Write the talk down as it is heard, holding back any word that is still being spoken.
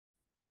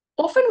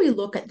Often we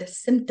look at the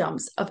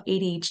symptoms of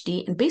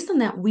ADHD, and based on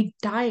that, we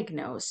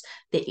diagnose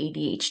the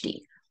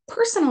ADHD.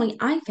 Personally,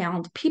 I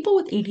found people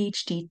with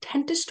ADHD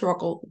tend to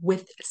struggle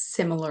with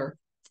similar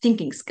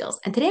thinking skills.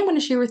 And today I'm going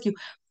to share with you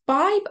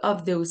five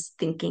of those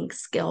thinking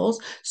skills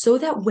so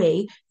that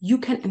way you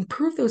can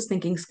improve those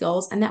thinking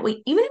skills. And that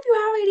way, even if you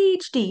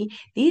have ADHD,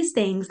 these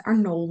things are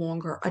no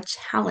longer a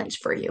challenge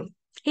for you.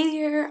 Hey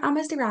there, I'm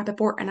Misty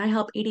Rappaport, and I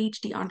help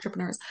ADHD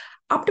entrepreneurs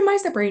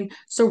optimize their brain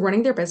so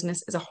running their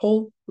business is a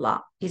whole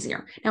lot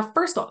easier. Now,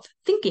 first off,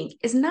 thinking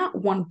is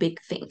not one big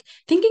thing.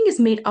 Thinking is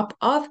made up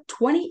of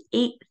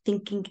 28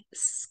 thinking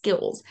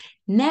skills.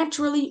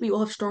 Naturally, we all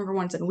have stronger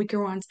ones and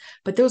weaker ones,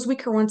 but those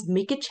weaker ones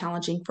make it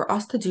challenging for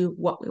us to do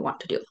what we want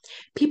to do.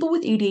 People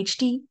with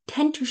ADHD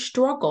tend to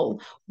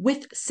struggle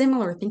with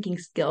similar thinking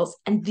skills,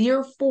 and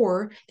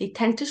therefore they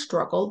tend to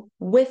struggle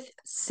with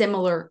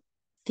similar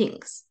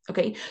things.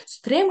 Okay. So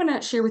today I'm going to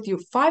share with you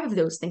five of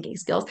those thinking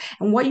skills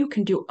and what you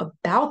can do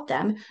about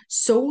them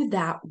so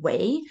that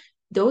way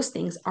those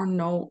things are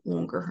no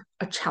longer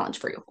a challenge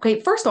for you.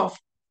 Okay. First off,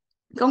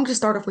 I'm going to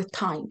start off with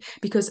time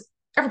because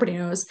everybody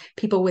knows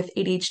people with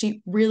ADHD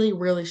really,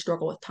 really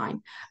struggle with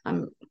time.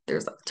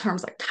 There's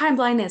terms like time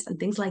blindness and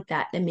things like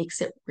that that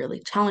makes it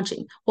really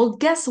challenging. Well,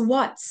 guess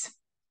what?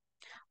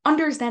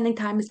 Understanding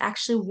time is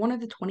actually one of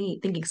the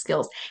 28 thinking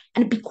skills.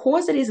 And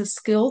because it is a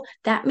skill,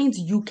 that means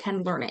you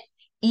can learn it,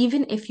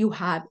 even if you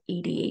have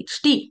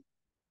ADHD.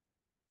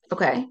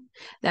 Okay.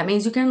 That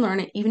means you can learn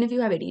it even if you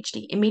have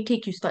ADHD. It may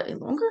take you slightly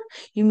longer.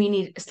 You may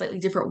need a slightly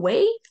different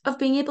way of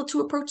being able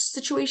to approach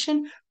the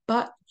situation,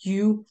 but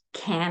you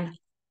can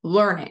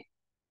learn it.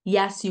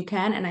 Yes, you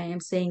can. And I am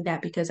saying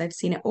that because I've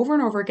seen it over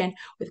and over again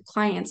with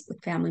clients,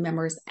 with family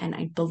members, and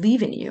I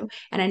believe in you.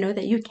 And I know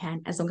that you can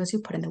as long as you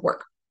put in the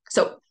work.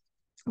 So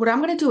what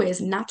I'm going to do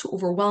is not to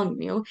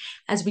overwhelm you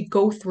as we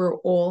go through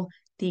all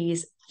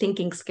these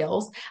thinking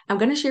skills. I'm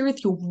going to share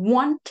with you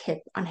one tip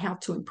on how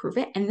to improve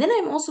it. And then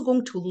I'm also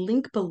going to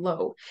link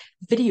below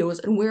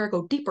videos and where I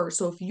go deeper.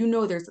 So if you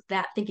know there's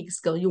that thinking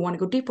skill you want to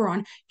go deeper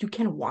on, you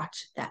can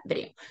watch that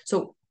video.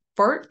 So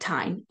for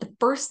time, the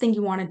first thing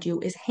you want to do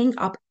is hang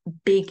up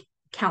big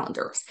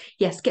calendars.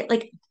 Yes, get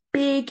like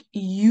big,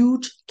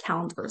 huge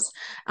calendars.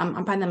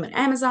 I'm buying them on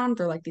Amazon.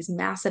 They're like these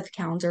massive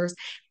calendars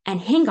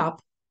and hang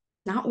up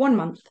not 1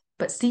 month,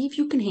 but see if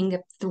you can hang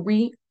up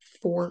 3,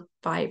 4,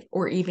 5,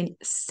 or even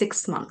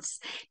 6 months.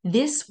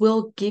 This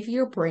will give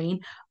your brain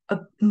a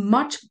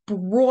much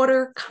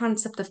broader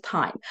concept of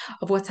time,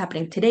 of what's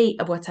happening today,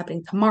 of what's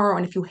happening tomorrow.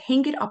 And if you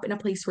hang it up in a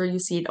place where you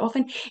see it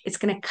often, it's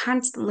going to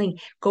constantly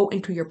go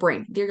into your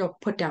brain. There you'll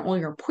put down all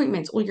your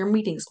appointments, all your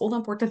meetings, all the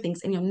important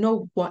things, and you'll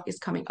know what is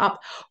coming up,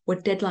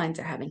 what deadlines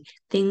are having,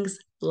 things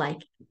like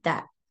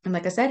that. And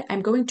like I said,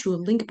 I'm going to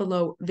link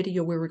below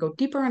video where we go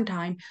deeper on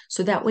time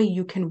so that way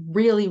you can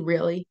really,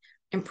 really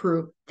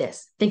improve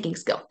this thinking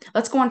skill.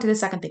 Let's go on to the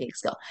second thinking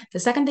skill. The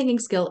second thinking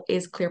skill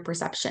is clear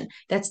perception.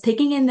 That's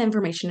taking in the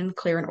information in a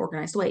clear and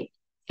organized way.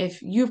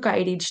 If you've got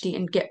ADHD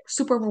and get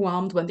super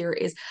overwhelmed when there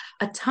is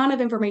a ton of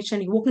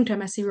information, you walk into a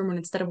messy room and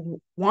instead of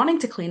wanting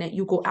to clean it,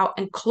 you go out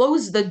and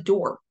close the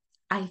door.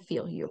 I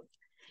feel you.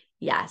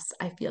 Yes,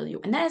 I feel you.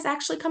 And that is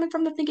actually coming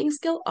from the thinking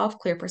skill of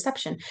clear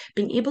perception,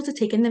 being able to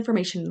take in the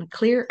information in a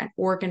clear and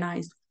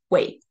organized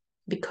way.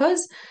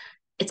 Because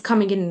it's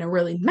coming in a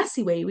really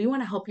messy way, we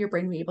want to help your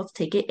brain be able to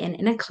take it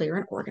in a clear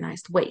and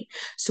organized way.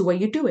 So what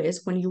you do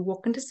is when you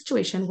walk into a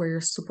situation where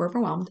you're super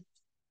overwhelmed,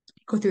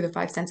 go through the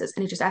five senses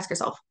and you just ask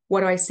yourself,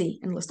 what do I see?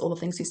 And list all the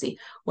things you see.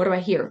 What do I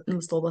hear? And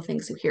list all the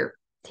things you hear.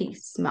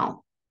 Taste,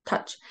 smell,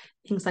 touch,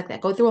 things like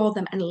that. Go through all of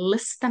them and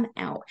list them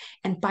out.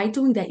 And by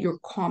doing that, you're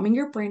calming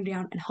your brain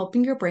down and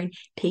helping your brain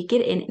take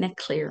it in a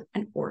clear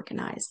and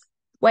organized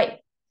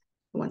way.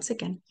 Once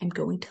again, I'm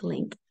going to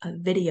link a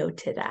video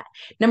to that.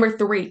 Number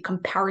three,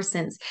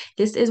 comparisons.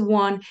 This is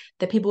one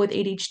that people with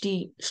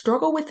ADHD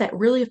struggle with that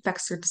really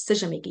affects their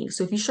decision making.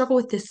 So if you struggle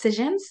with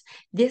decisions,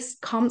 this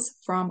comes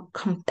from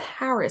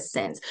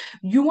comparisons.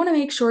 You want to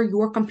make sure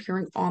you're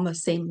comparing on the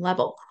same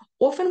level.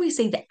 Often we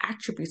say the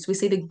attributes, we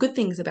say the good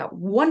things about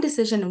one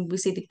decision, and we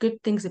say the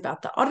good things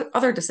about the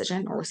other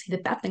decision, or we say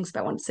the bad things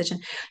about one decision,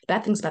 the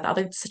bad things about the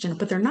other decision,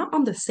 but they're not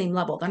on the same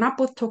level. They're not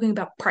both talking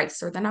about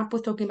price, or they're not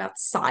both talking about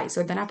size,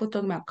 or they're not both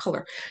talking about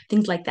color,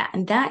 things like that.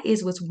 And that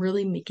is what's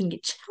really making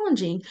it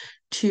challenging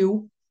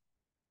to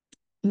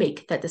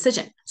make that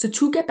decision. So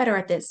to get better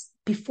at this,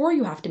 before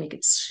you have to make a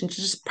decision,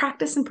 just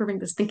practice improving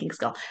this thinking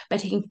skill by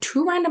taking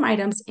two random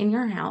items in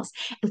your house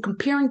and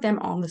comparing them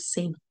on the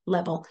same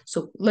level.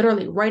 So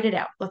literally write it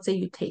out. Let's say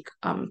you take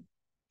a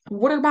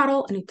water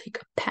bottle and you take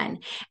a pen,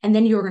 and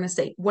then you're going to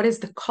say, what is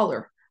the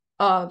color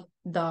of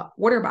the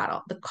water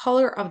bottle? The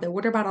color of the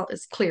water bottle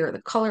is clear.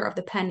 The color of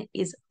the pen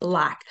is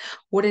black.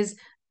 What is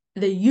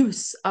the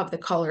use of the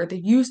color?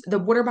 The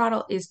water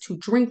bottle is to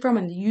drink from,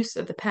 and the use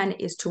of the pen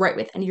is to write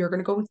with. And you're going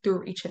to go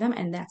through each of them,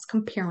 and that's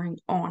comparing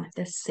on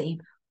the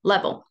same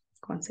level.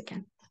 Once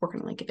again, we're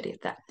going to link a video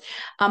of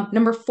that.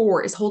 Number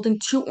four is holding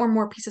two or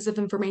more pieces of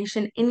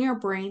information in your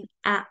brain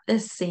at the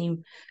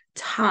same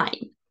time.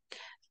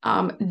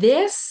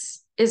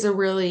 This is a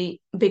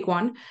really big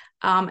one.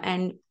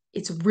 And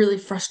it's really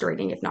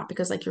frustrating if not,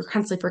 because like you're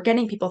constantly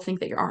forgetting. People think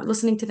that you aren't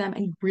listening to them,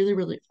 and you really,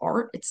 really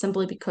aren't. It's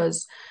simply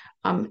because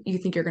you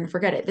think you're going to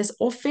forget it. This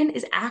often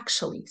is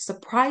actually,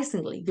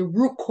 surprisingly, the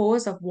root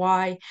cause of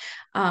why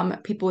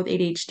people with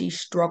ADHD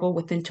struggle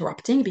with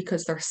interrupting,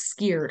 because they're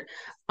scared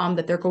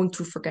that they're going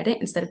to forget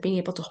it instead of being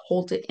able to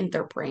hold it in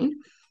their brain.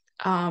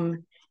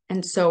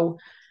 And so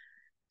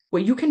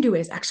what you can do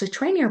is actually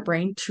train your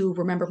brain to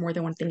remember more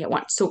than one thing at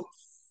once. So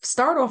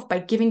start off by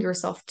giving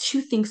yourself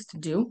two things to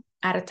do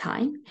at a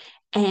time,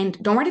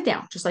 and don't write it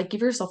down. Just like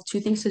give yourself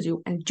two things to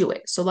do and do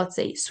it. So let's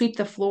say sweep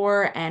the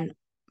floor and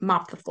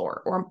mop the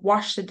floor, or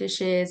wash the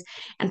dishes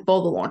and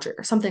fold the laundry,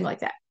 or something like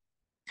that.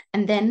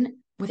 And then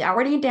without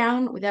writing it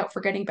down, without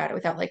forgetting about it,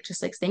 without like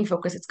just like staying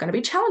focused, it's going to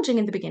be challenging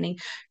in the beginning,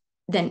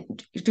 then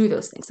do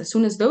those things. As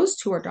soon as those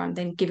two are done,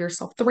 then give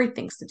yourself three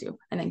things to do,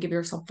 and then give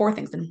yourself four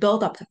things, and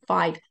build up to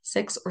five,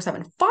 six, or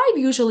seven. Five,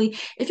 usually,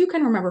 if you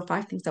can remember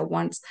five things at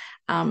once,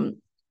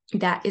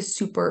 that is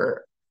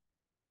super,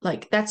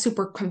 like, that's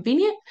super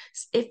convenient.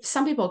 If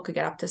some people could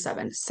get up to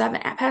seven,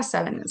 past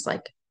seven is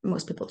like,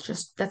 most people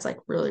just, that's like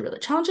really, really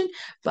challenging,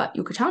 but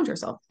you could challenge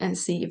yourself and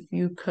see if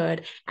you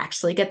could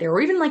actually get there. Or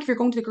even like if you're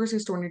going to the grocery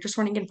store and you're just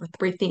running in for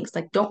three things,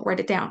 like don't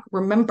write it down.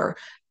 Remember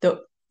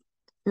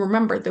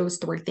those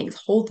three things,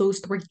 hold those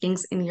three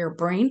things in your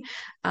brain,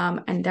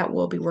 and that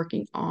will be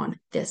working on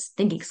this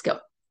thinking skill.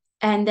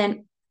 And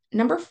then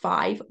number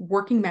five,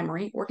 working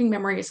memory. Working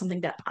memory is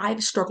something that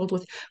I've struggled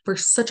with for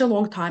such a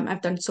long time.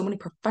 I've done so many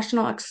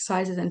professional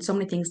exercises and so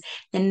many things,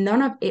 and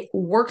none of it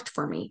worked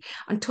for me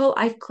until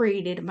I've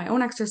created my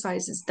own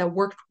exercises that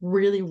worked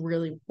really,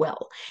 really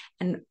well.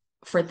 And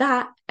for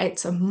that,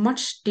 it's a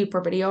much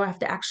deeper video. I have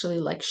to actually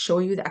like show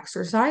you the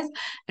exercise.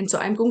 And so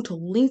I'm going to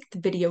link the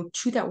video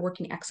to that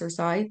working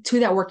exercise, to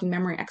that working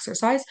memory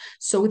exercise,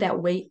 so that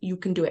way you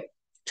can do it.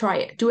 Try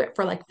it. Do it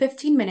for like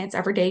 15 minutes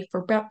every day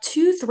for about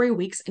 2-3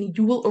 weeks, and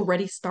you will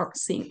already start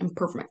seeing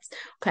improvements.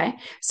 Okay.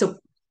 So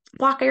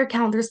block out your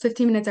calendars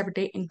 15 minutes every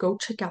day and go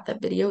check out that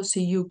video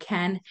so you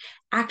can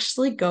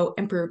actually go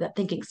improve that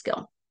thinking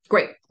skill.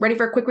 Great. Ready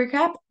for a quick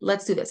recap?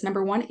 Let's do this.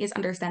 Number one is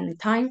understanding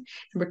time.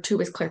 Number two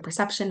is clear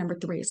perception. Number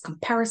three is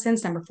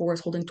comparisons. Number four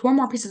is holding two or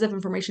more pieces of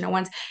information at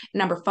once. And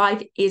number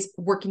five is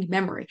working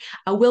memory.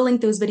 I will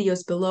link those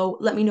videos below.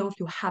 Let me know if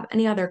you have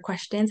any other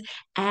questions,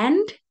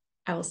 and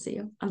I will see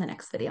you on the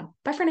next video.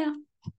 Bye for now.